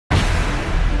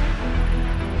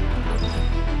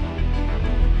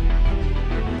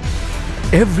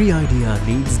Every idea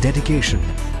needs dedication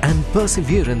and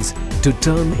perseverance to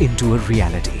turn into a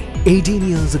reality. 18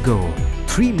 years ago,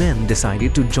 3 men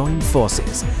decided to join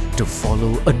forces to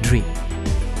follow a dream.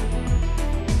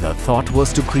 The thought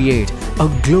was to create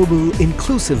a global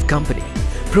inclusive company,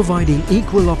 providing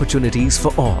equal opportunities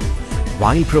for all,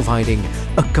 while providing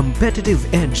a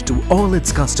competitive edge to all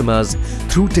its customers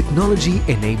through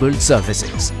technology-enabled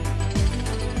services.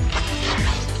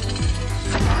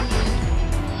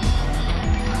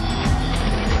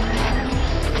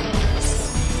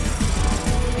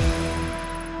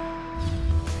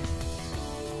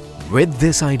 With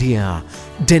this idea,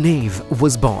 Denave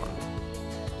was born.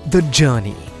 The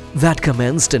journey that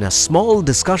commenced in a small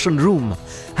discussion room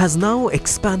has now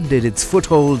expanded its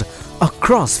foothold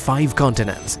across 5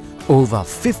 continents, over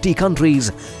 50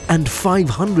 countries and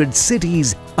 500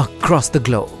 cities across the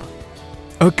globe.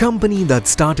 A company that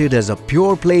started as a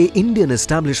pure-play Indian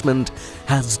establishment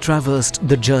has traversed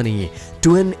the journey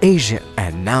to an Asian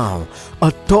and now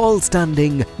a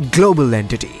tall-standing global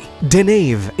entity.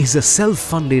 Denave is a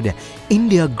self-funded,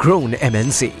 India-grown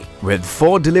MNC with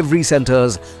 4 delivery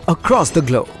centers across the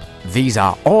globe. These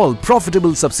are all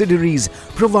profitable subsidiaries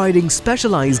providing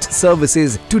specialized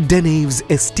services to Denave's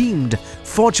esteemed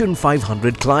Fortune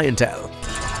 500 clientele.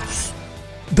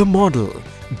 The model,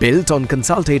 built on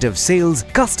consultative sales,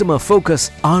 customer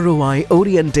focus, ROI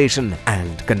orientation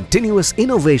and continuous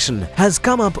innovation, has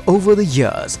come up over the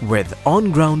years with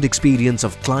on-ground experience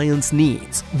of clients'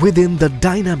 needs within the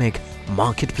dynamic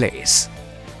marketplace.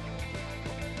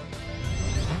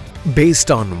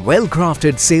 Based on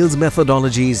well-crafted sales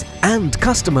methodologies and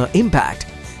customer impact,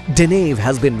 Denave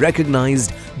has been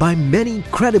recognized by many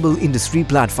credible industry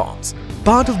platforms.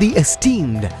 Part of the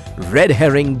esteemed Red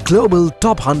Herring Global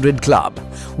Top 100 Club,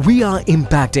 we are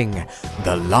impacting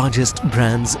the largest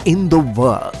brands in the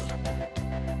world.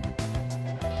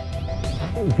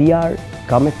 We are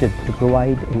committed to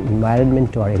provide an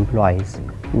environment to our employees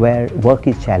where work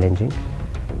is challenging,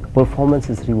 performance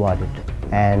is rewarded,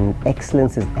 and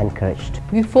excellence is encouraged.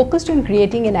 We focused on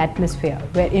creating an atmosphere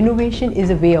where innovation is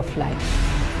a way of life.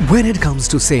 When it comes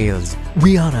to sales,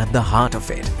 we are at the heart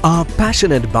of it. Our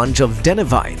passionate bunch of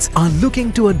Denavites are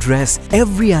looking to address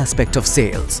every aspect of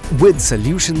sales with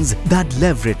solutions that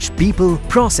leverage people,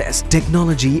 process,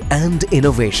 technology and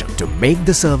innovation to make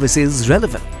the services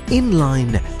relevant, in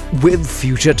line with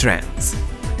future trends.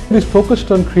 It is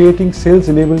focused on creating sales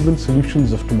enablement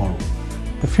solutions of tomorrow.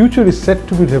 The future is set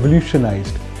to be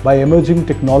revolutionized by emerging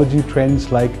technology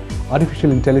trends like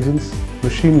artificial intelligence,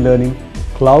 machine learning,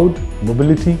 cloud,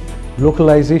 mobility,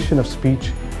 localization of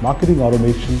speech, marketing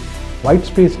automation, white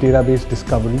space database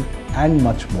discovery, and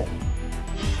much more.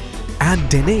 At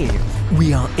Denave,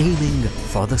 we are aiming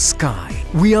for the sky.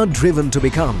 We are driven to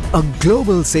become a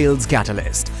global sales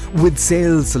catalyst with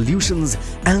sales solutions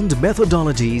and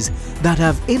methodologies that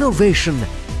have innovation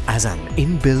as an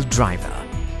inbuilt driver.